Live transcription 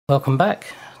Welcome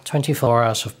back. 24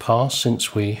 hours have passed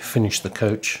since we finished the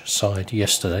coach side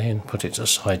yesterday and put it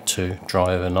aside to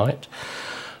dry overnight.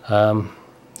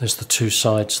 There's the two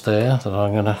sides there that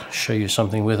I'm going to show you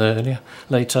something with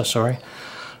later.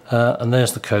 And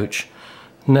there's the coach.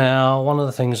 Now, one of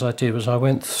the things I did was I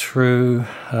went through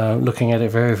looking at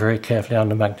it very, very carefully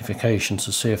under magnification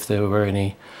to see if there were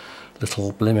any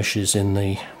little blemishes in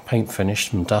the paint finish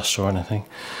from dust or anything.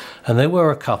 And there were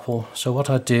a couple, so what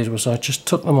I did was I just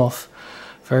took them off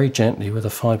very gently with a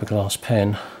fiberglass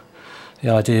pen. The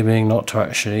idea being not to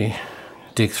actually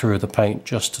dig through the paint,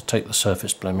 just to take the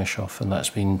surface blemish off, and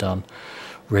that's been done,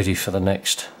 ready for the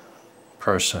next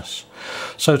process.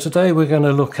 So today we're going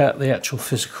to look at the actual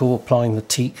physical applying the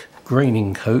teak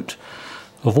graining coat.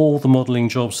 Of all the modelling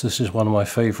jobs, this is one of my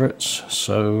favourites,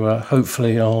 so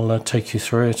hopefully I'll take you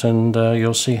through it and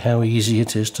you'll see how easy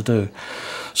it is to do.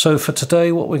 So for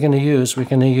today what we're going to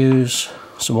use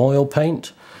some oil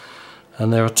paint,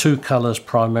 and there are two colours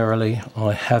primarily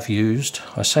I have used.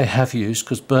 I say have used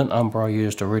because burnt umber I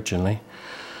used originally,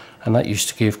 and that used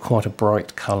to give quite a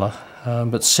bright colour,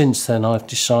 but since then I've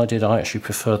decided I actually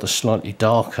prefer the slightly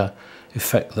darker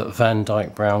effect that Van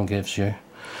Dyke brown gives you.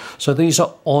 So these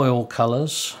are oil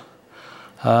colours.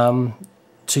 To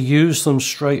use them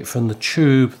straight from the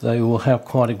tube, they will have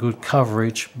quite a good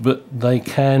coverage, but they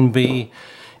can be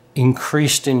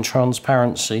increased in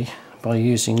transparency by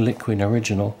using liquid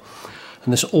original.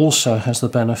 And this also has the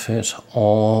benefit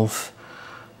of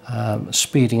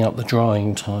speeding up the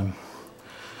drying time.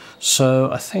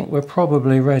 So I think we're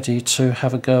probably ready to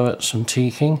have a go at some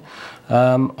teaking.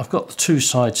 I've got the two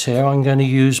sides here. I'm going to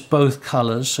use both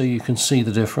colours so you can see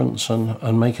the difference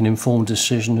and make an informed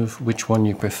decision of which one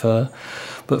you prefer.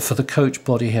 But for the coach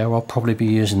body here, I'll probably be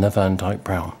using the Van Dyke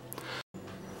brown.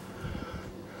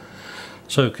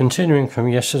 So continuing from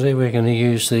yesterday, we're going to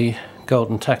use the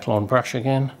golden Taklon brush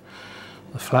again,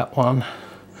 the flat one.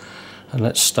 And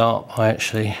let's start by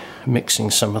actually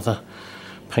mixing some of the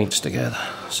paints together.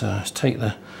 So let's take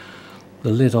the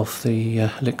lid off the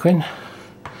liquid,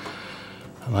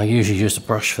 and I usually use the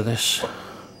brush for this.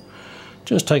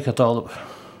 Just take a dollop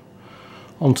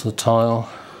onto the tile,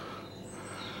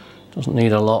 doesn't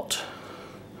need a lot.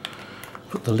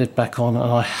 Put the lid back on,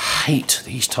 and I hate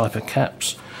these type of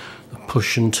caps, the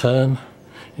push and turn,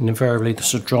 and invariably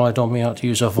this has dried on me. I had to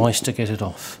use a vice to get it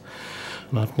off,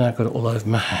 and I've now got it all over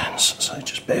my hands, so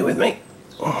just bear with me.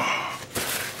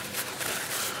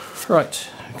 Right,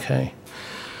 okay,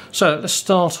 so let's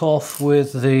start off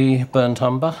with the burnt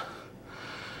umber,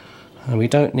 and we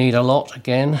don't need a lot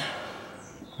again,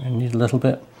 we need a little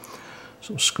bit,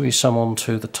 sort of squeeze some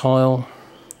onto the tile,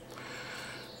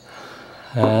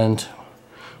 and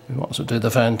we want to do the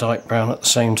Van Dyke brown at the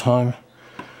same time.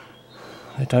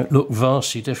 They don't look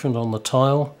vastly different on the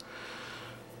tile,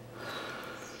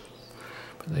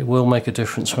 but they will make a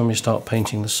difference when we start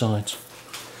painting the sides.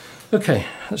 Okay,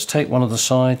 let's take one of the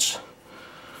sides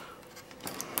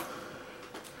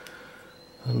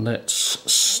and let's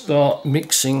start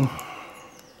mixing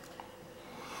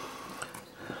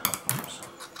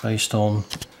based on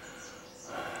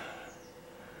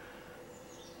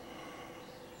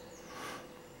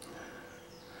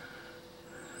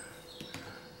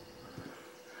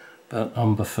burnt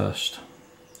umber first. So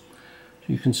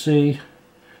you can see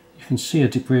a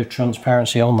degree of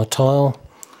transparency on the tile.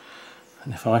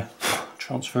 And if I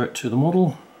transfer it to the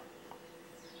model,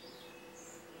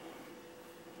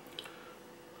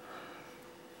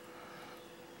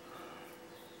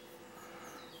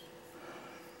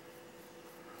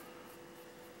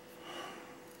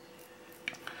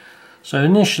 so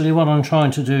initially what I'm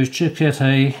trying to do is just get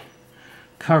a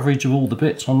coverage of all the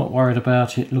bits. I'm not worried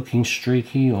about it looking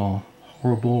streaky or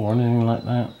horrible or anything like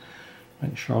that.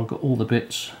 Make sure I've got all the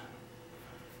bits,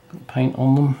 got paint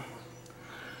on them.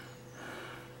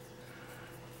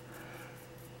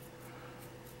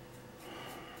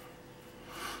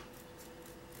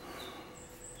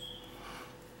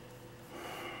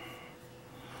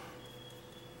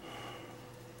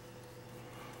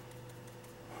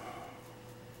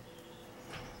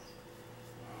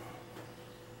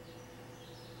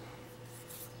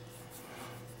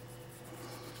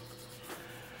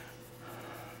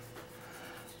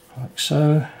 Like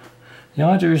so. The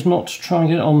idea is not to try and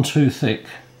get it on too thick.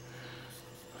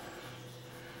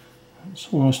 It's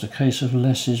almost a case of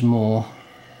less is more.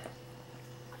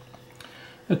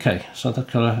 Okay, so they've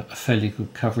got a fairly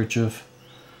good coverage of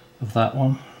that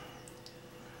one.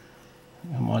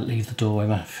 I might leave the door with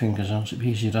my fingers on, so it'd be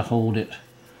easier to hold it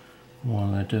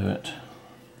while I do it.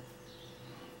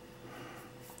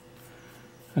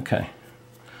 Okay,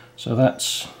 so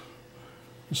that's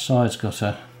the side's got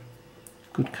a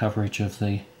good coverage of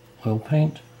the oil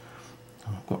paint.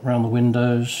 And I've got round the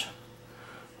windows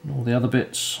and all the other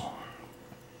bits.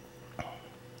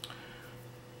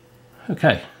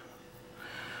 Okay,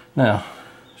 now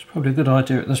it's probably a good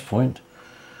idea at this point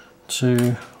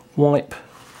to wipe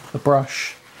the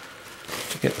brush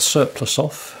to get the surplus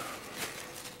off.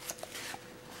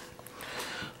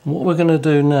 And what we're going to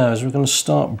do now is we're going to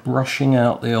start brushing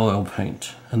out the oil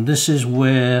paint, and this is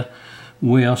where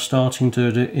we are starting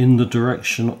to do it in the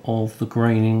direction of the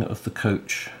graining of the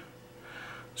coach.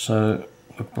 So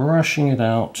we're brushing it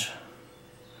out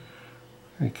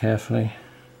very carefully,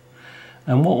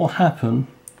 and what will happen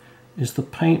is the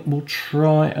paint will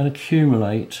try and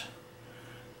accumulate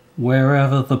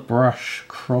wherever the brush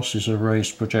crosses a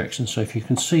raised projection. So if you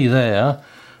can see there,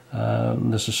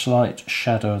 there's a slight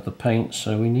shadow of the paint,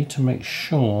 so we need to make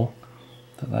sure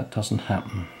that that doesn't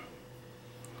happen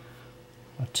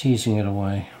by teasing it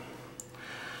away.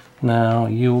 Now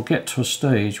you'll get to a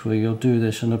stage where you'll do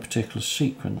this in a particular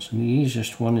sequence, and the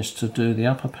easiest one is to do the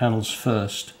upper panels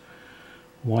first,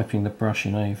 wiping the brush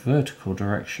in a vertical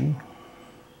direction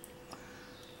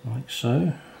like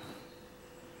so.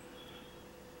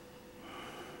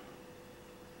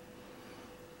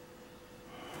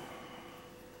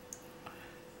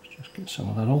 Just get some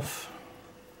of that off.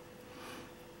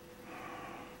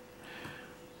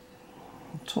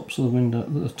 The tops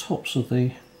of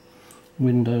the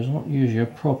windows aren't usually a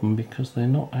problem because they're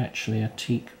not actually a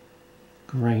teak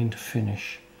grained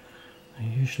finish. They're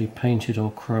usually painted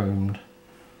or chromed.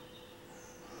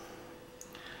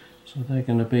 So they're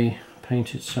going to be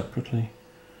painted separately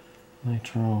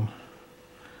later on.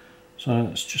 So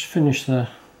let's just finish the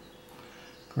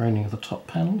graining of the top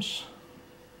panels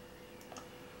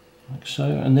like so,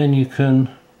 and then you can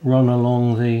run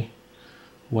along the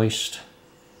waist,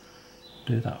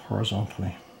 do that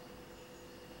horizontally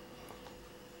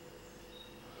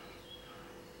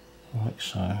like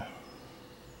so.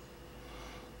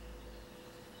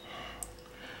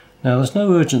 Now there's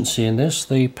no urgency in this,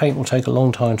 the paint will take a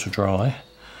long time to dry,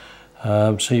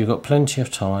 so you've got plenty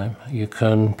of time. You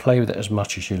can play with it as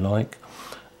much as you like.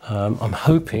 I'm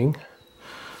hoping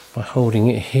by holding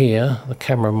it here the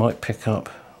camera might pick up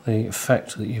the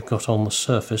effect that you've got on the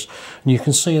surface, and you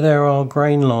can see there are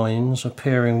grain lines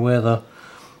appearing where the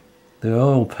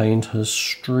oil paint has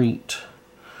streaked,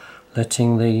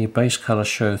 letting the base colour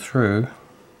show through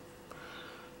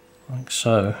like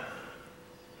so.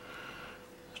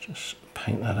 Just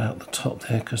paint that out the top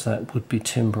there because that would be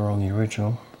timber on the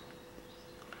original.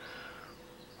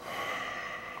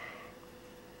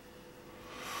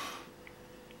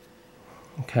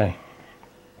 Okay,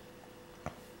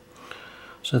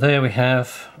 so there we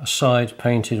have a side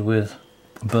painted with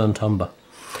burnt umber.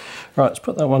 Right, let's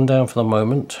put that one down for the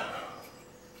moment.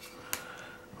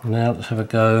 Now let's have a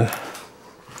go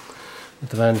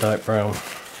with the Van Dyke Brown.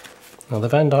 Now the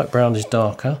Van Dyke Brown is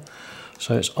darker,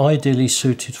 so it's ideally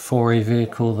suited for a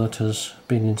vehicle that has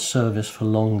been in service for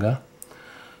longer.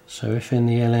 So if in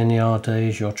the LNER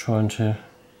days you're trying to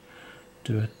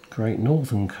do a Great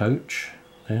Northern coach,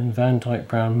 then Van Dyke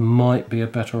Brown might be a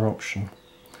better option.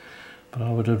 But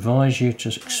I would advise you to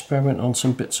experiment on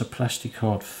some bits of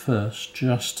plasticard first,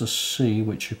 just to see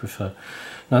which you prefer.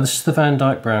 Now this is the Van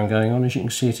Dyke Brown going on. As you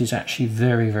can see, it is actually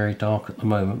very, very dark at the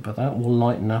moment, but that will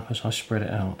lighten up as I spread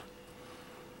it out.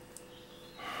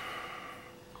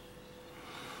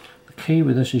 The key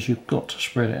with this is you've got to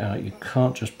spread it out. You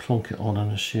can't just plonk it on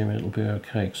and assume it'll be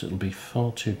okay, because it'll be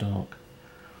far too dark.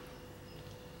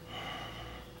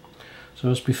 So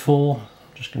as before,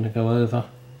 I'm just going to go over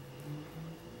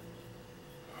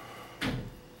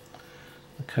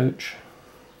the coach.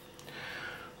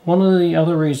 One of the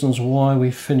other reasons why we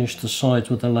finished the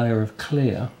sides with a layer of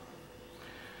clear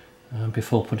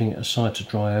before putting it aside to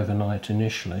dry overnight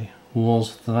initially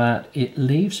was that it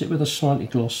leaves it with a slightly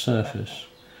gloss surface,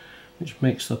 which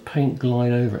makes the paint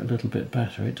glide over it a little bit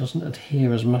better. It doesn't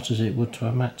adhere as much as it would to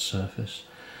a matte surface.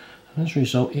 And as a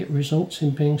result, it results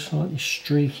in being slightly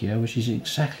streakier, which is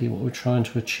exactly what we're trying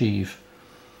to achieve.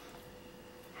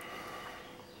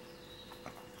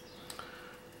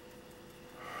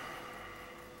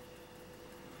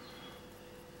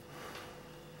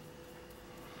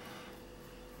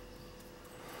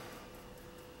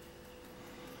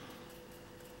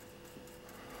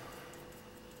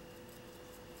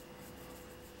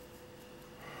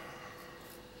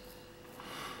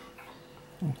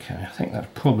 Okay, I think that's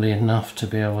probably enough to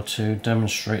be able to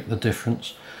demonstrate the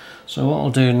difference. So what I'll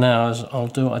do now is I'll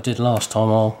do what I did last time.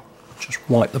 I'll just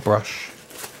wipe the brush.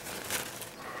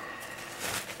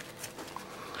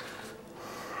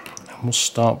 And we'll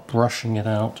start brushing it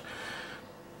out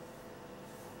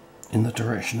in the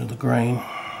direction of the grain.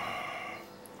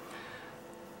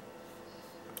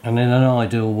 And in an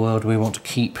ideal world we want to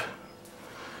keep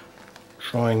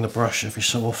drying the brush every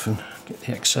so often, get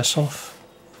the excess off.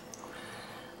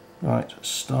 Right,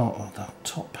 start with the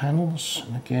top panels,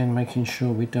 and again making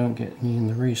sure we don't get any in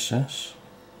the recess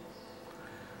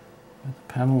where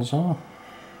the panels are.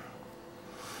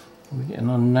 We get an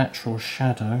unnatural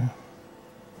shadow.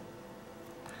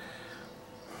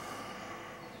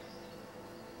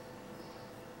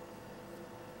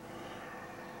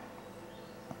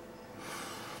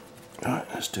 Right,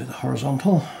 let's do the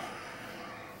horizontal.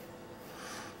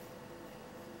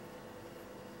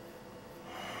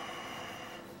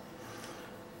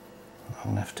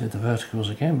 I'll have to do the verticals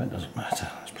again, but it doesn't matter,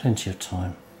 there's plenty of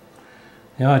time.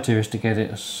 The idea is to get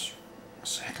it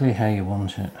exactly how you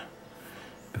want it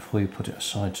before you put it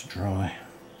aside to dry.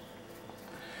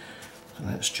 So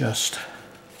let's just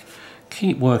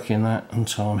keep working that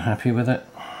until I'm happy with it.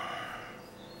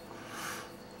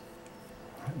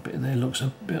 That bit there looks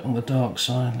a bit on the dark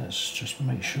side. Let's just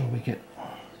make sure we get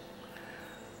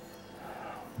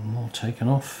more taken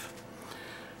off.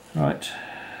 Right,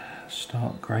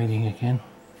 start graining again.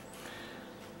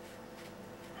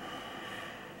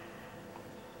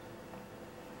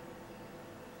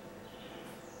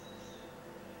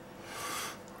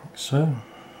 Like so. A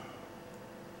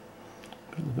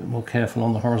little bit more careful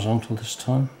on the horizontal this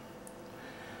time.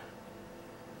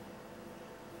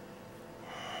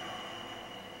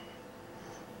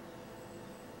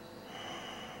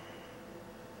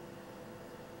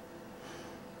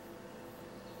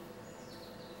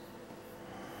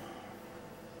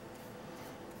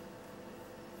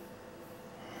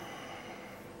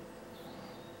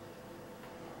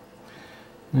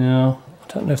 Now,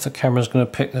 I don't know if the camera's going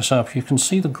to pick this up. You can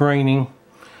see the graining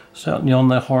certainly on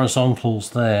the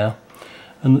horizontals there,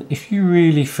 and if you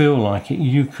really feel like it,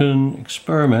 you can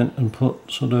experiment and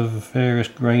put sort of various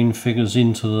grain figures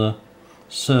into the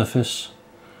surface.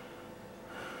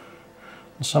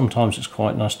 And sometimes it's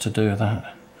quite nice to do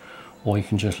that, or you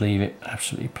can just leave it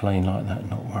absolutely plain like that and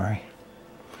not worry.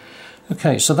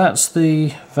 Okay, so that's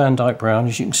the Van Dyke brown.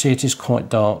 As you can see, it is quite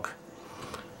dark.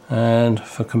 And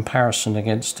for comparison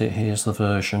against it, here's the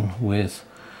version with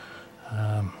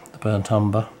the burnt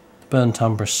umber. The burnt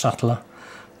umber is subtler.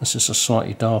 This is a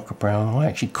slightly darker brown. I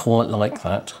actually quite like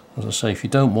that. As I say, if you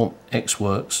don't want X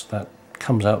Works, that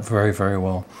comes out very, very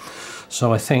well.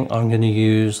 So I think I'm going to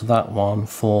use that one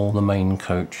for the main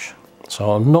coach.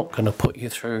 So I'm not going to put you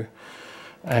through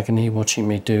agony watching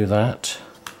me do that.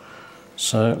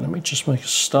 So let me just make a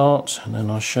start, and then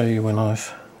I'll show you when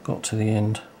I've got to the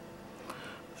end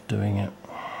doing it.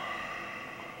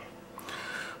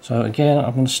 So again,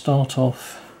 I'm going to start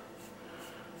off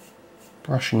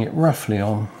brushing it roughly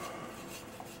on,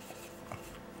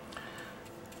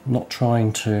 not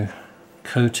trying to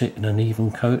coat it in an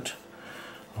even coat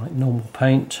like normal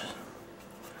paint,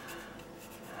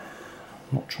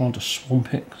 not trying to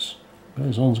swamp it because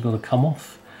goes on's got to come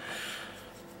off.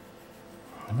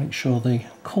 And make sure the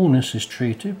cornice is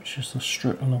treated, which is the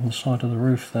strip along the side of the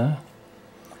roof there,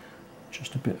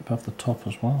 just a bit above the top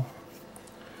as well.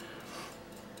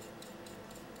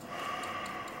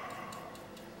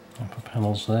 Upper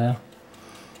panels there.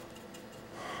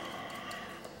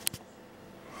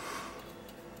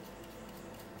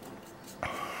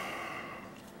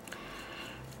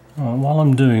 Right, while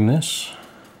I'm doing this,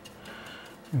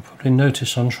 you'll probably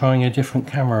notice I'm trying a different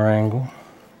camera angle,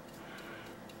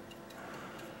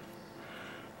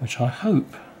 which I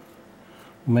hope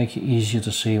will make it easier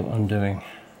to see what I'm doing.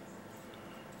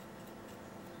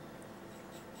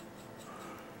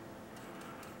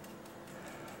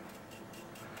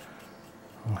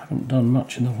 I haven't done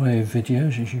much in the way of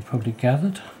videos, as you probably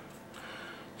gathered,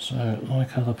 so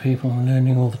like other people, I'm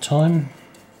learning all the time.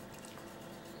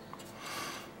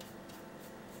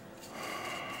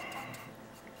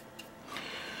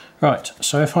 Right,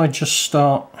 so if I just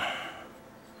start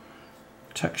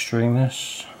texturing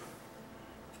this,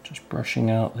 just brushing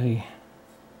out the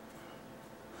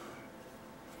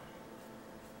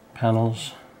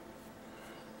panels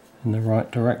in the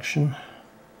right direction.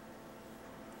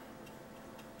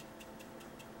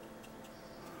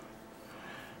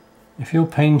 If you're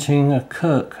painting a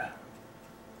Kirk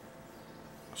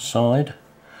side,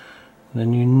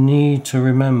 then you need to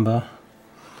remember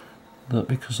that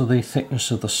because of the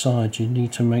thickness of the side, you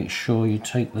need to make sure you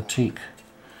take the teak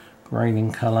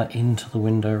graining colour into the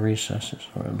window recesses,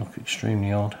 or it'll look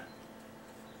extremely odd.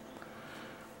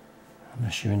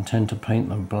 Unless you intend to paint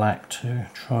them black to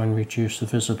try and reduce the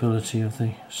visibility of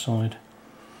the side.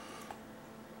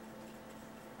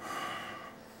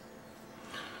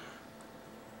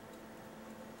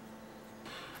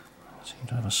 Seem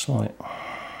to have a slight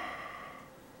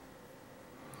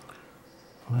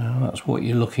Now that's what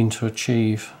you're looking to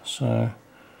achieve, so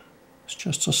it's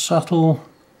just a subtle,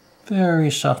 very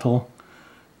subtle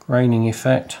graining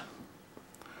effect.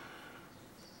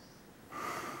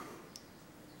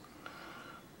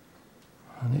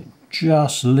 And it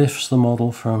just lifts the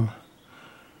model from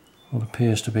what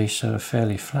appears to be sort of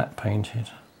fairly flat painted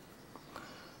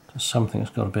to something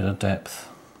that's got a bit of depth.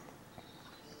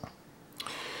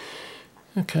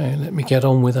 Okay, let me get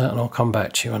on with that and I'll come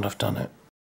back to you when I've done it.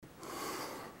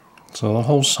 So the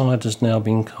whole side has now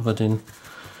been covered in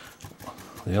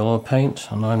the oil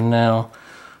paint, and I'm now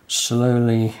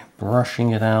slowly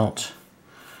brushing it out,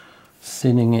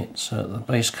 thinning it so that the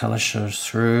base colour shows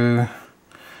through,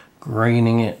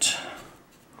 graining it,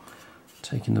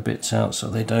 taking the bits out so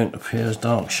they don't appear as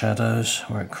dark shadows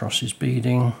where it crosses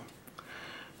beading,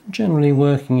 generally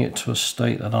working it to a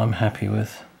state that I'm happy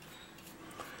with.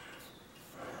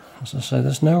 As I say,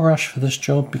 there's no rush for this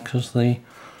job because the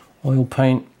oil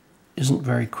paint isn't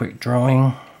very quick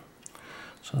drying,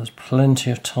 so there's plenty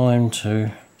of time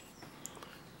to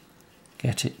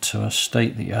get it to a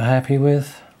state that you're happy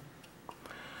with.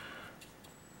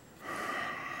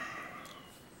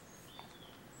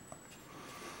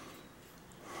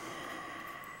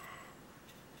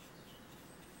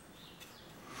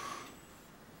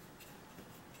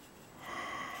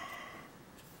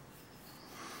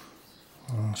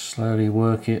 And slowly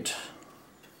work it,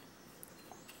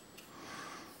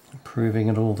 improving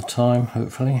it all the time,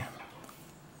 hopefully.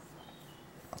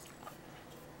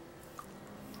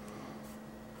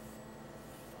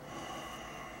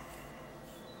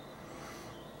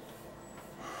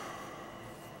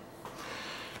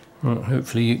 Well,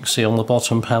 hopefully you can see on the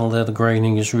bottom panel there the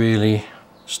graining is really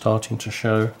starting to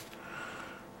show.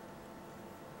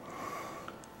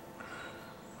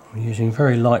 I'm using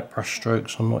very light brush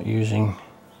strokes, I'm not using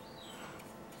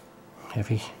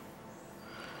heavy,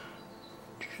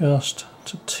 just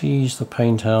to tease the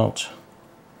paint out.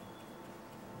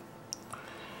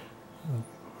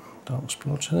 Dark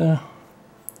splotch there,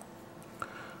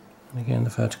 and again the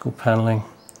vertical panelling.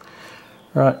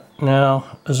 Right,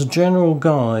 now as a general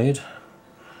guide,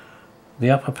 the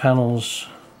upper panels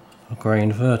are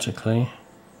grained vertically,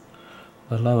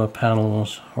 the lower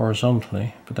panels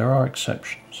horizontally, but there are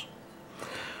exceptions.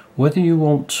 Whether you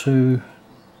want to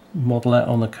model that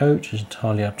on the coach is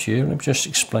entirely up to you. Let me just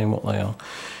explain what they are.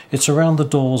 It's around the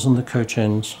doors and the coach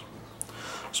ends.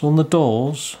 So on the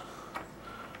doors,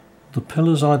 the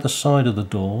pillars either side of the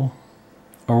door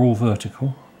are all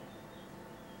vertical,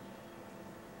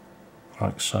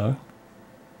 like so.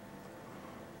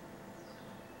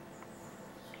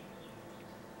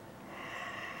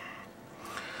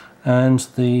 And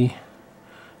the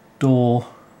door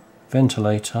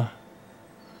ventilator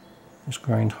is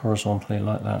grained horizontally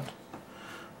like that.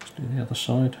 Let's do the other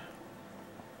side.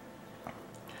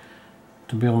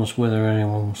 To be honest, whether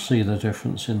anyone will see the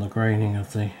difference in the graining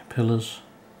of the pillars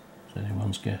is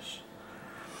anyone's guess.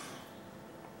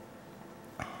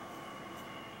 I'd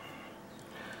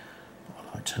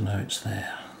like to know it's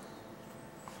there.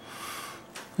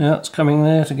 Yeah, it's coming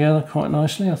there together quite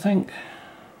nicely, I think.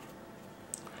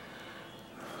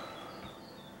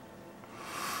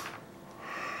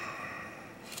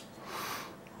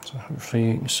 So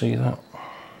hopefully you can see that.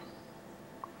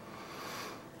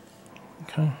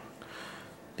 Okay.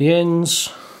 The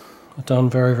ends are done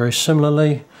very, very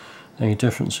similarly. The only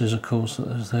difference is, of course,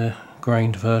 that they're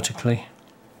grained vertically.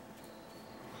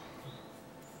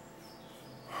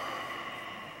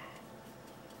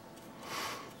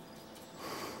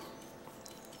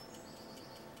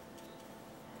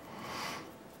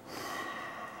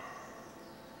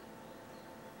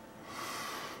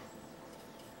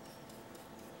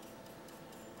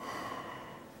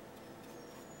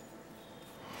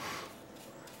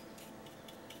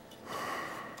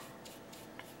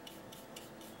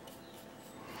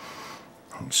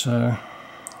 So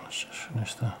let's just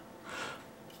finish the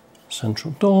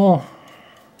central door.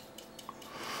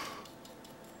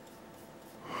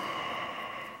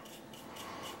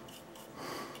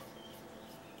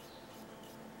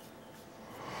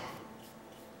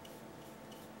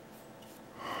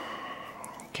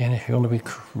 Again, if you want to be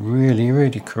really,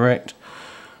 really correct,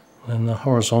 then the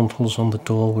horizontals on the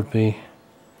door would be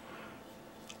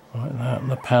like that, and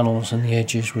the panels and the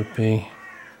edges would be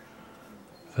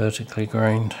vertically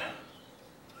grained.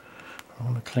 I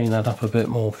want to clean that up a bit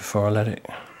more before I let it.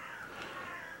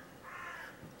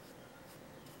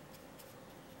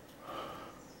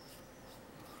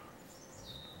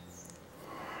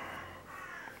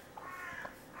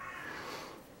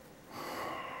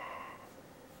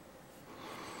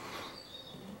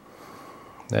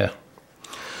 There.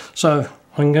 So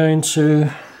I'm going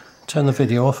to turn the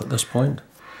video off at this point.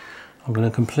 I'm going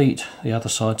to complete the other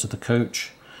sides of the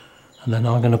coach, and then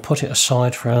I'm going to put it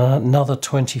aside for another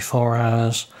 24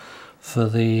 hours for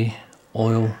the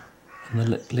oil and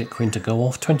the liquid to go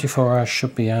off. 24 hours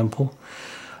should be ample.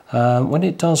 When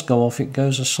it does go off, it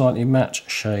goes a slightly matte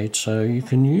shade, so you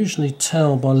can usually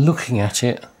tell by looking at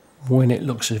it when it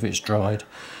looks as if it's dried.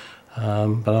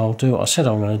 But I'll do what I said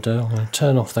I'm going to do. I'm going to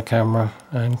turn off the camera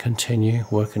and continue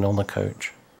working on the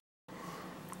coach.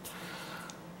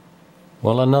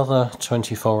 Well, another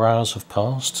 24 hours have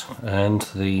passed and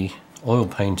the oil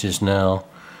paint is now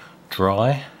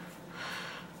dry.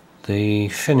 The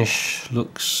finish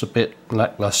looks a bit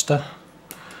lackluster,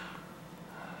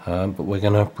 but we're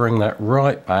going to bring that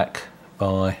right back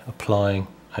by applying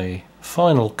a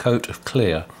final coat of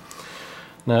clear.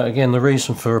 Now again, the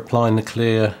reason for applying the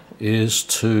clear is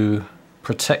to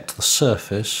protect the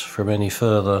surface from any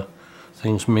further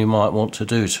things we might want to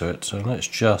do to it. So let's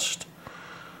just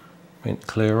paint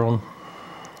clear on.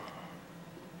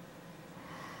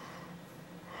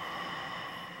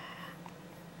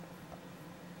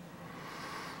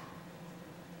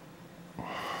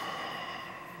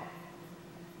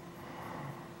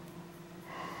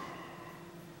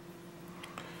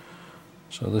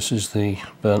 So this is the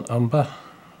burnt umber.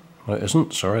 No, it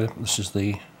isn't, sorry, this is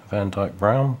the Van Dyke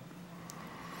brown.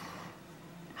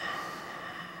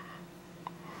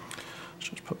 Let's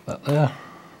just put that there.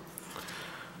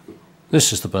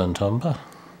 This is the burnt umber.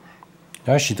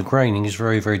 Actually, the graining is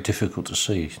very, very difficult to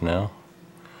see now,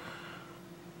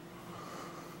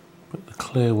 but the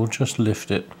clear will just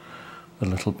lift it a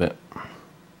little bit.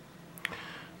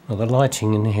 Now the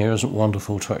lighting in here isn't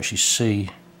wonderful to actually see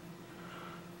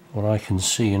what I can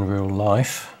see in real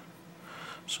life,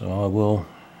 so I will,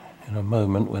 in a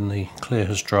moment when the clear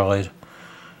has dried,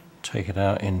 take it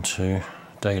out into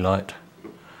daylight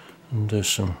and do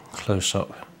some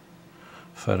close-up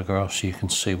photographs so you can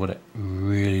see what it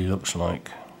really looks like.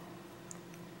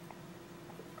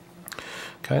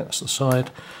 Okay, that's the side,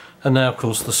 and now of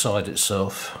course the side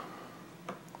itself.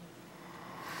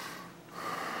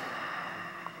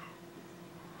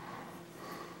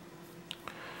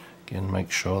 Again, make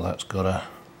sure that's got a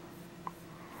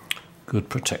good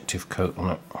protective coat on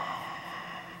it.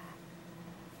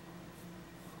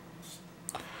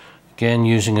 Again,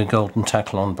 using a golden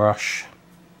Taklon brush.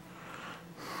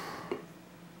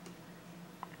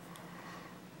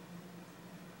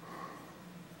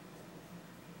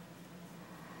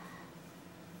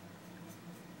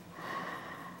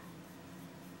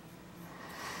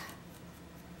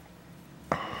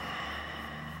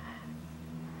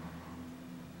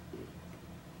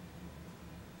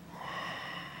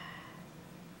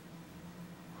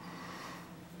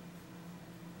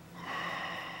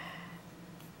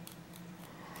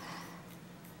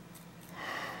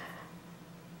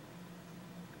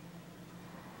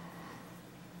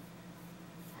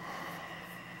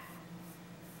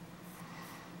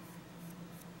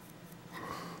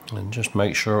 And just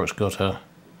make sure it's got a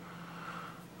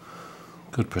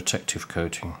good protective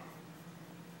coating.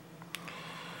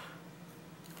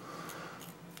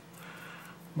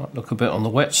 Might look a bit on the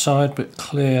wet side, but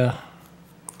clear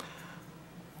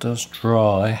does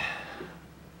dry,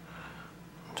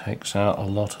 takes out a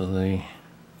lot of the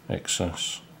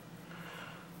excess,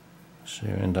 so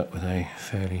you end up with a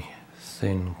fairly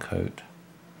thin coat.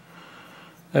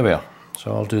 There we are.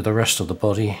 So I'll do the rest of the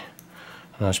body.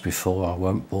 And as before, I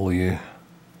won't bore you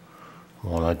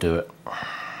while I do it.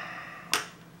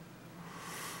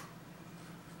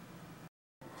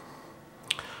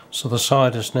 So the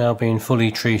side has now been fully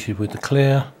treated with the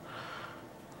clear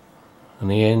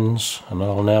and the ends, and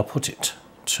I'll now put it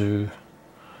to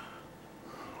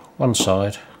one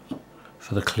side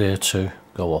for the clear to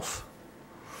go off.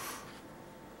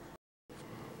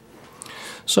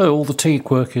 So all the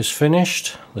teak work is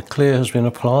finished, the clear has been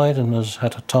applied and has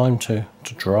had a time to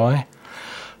dry.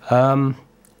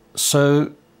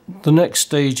 So the next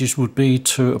stages would be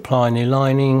to apply any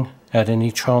lining, add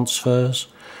any transfers,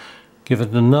 give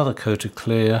it another coat of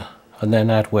clear and then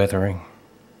add weathering.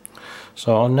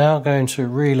 So I'm now going to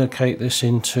relocate this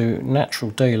into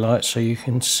natural daylight so you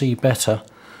can see better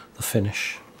the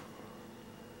finish.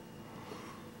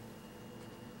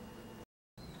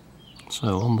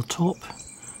 So on the top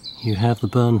you have the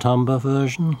burnt umber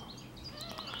version,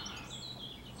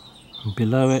 and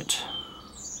below it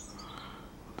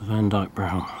the Van Dyke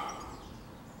brown.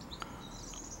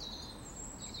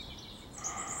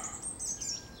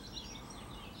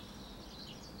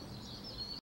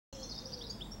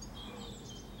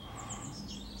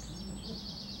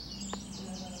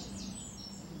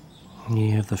 And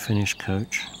you have the finished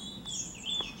coach.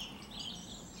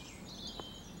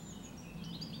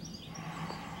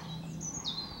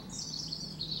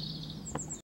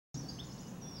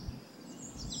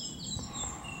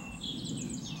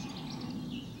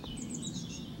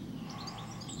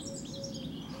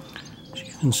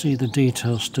 can see the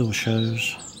detail still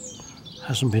shows,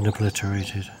 hasn't been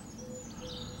obliterated.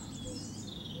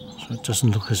 So it doesn't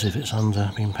look as if it's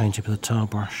been painted with a tar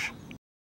brush.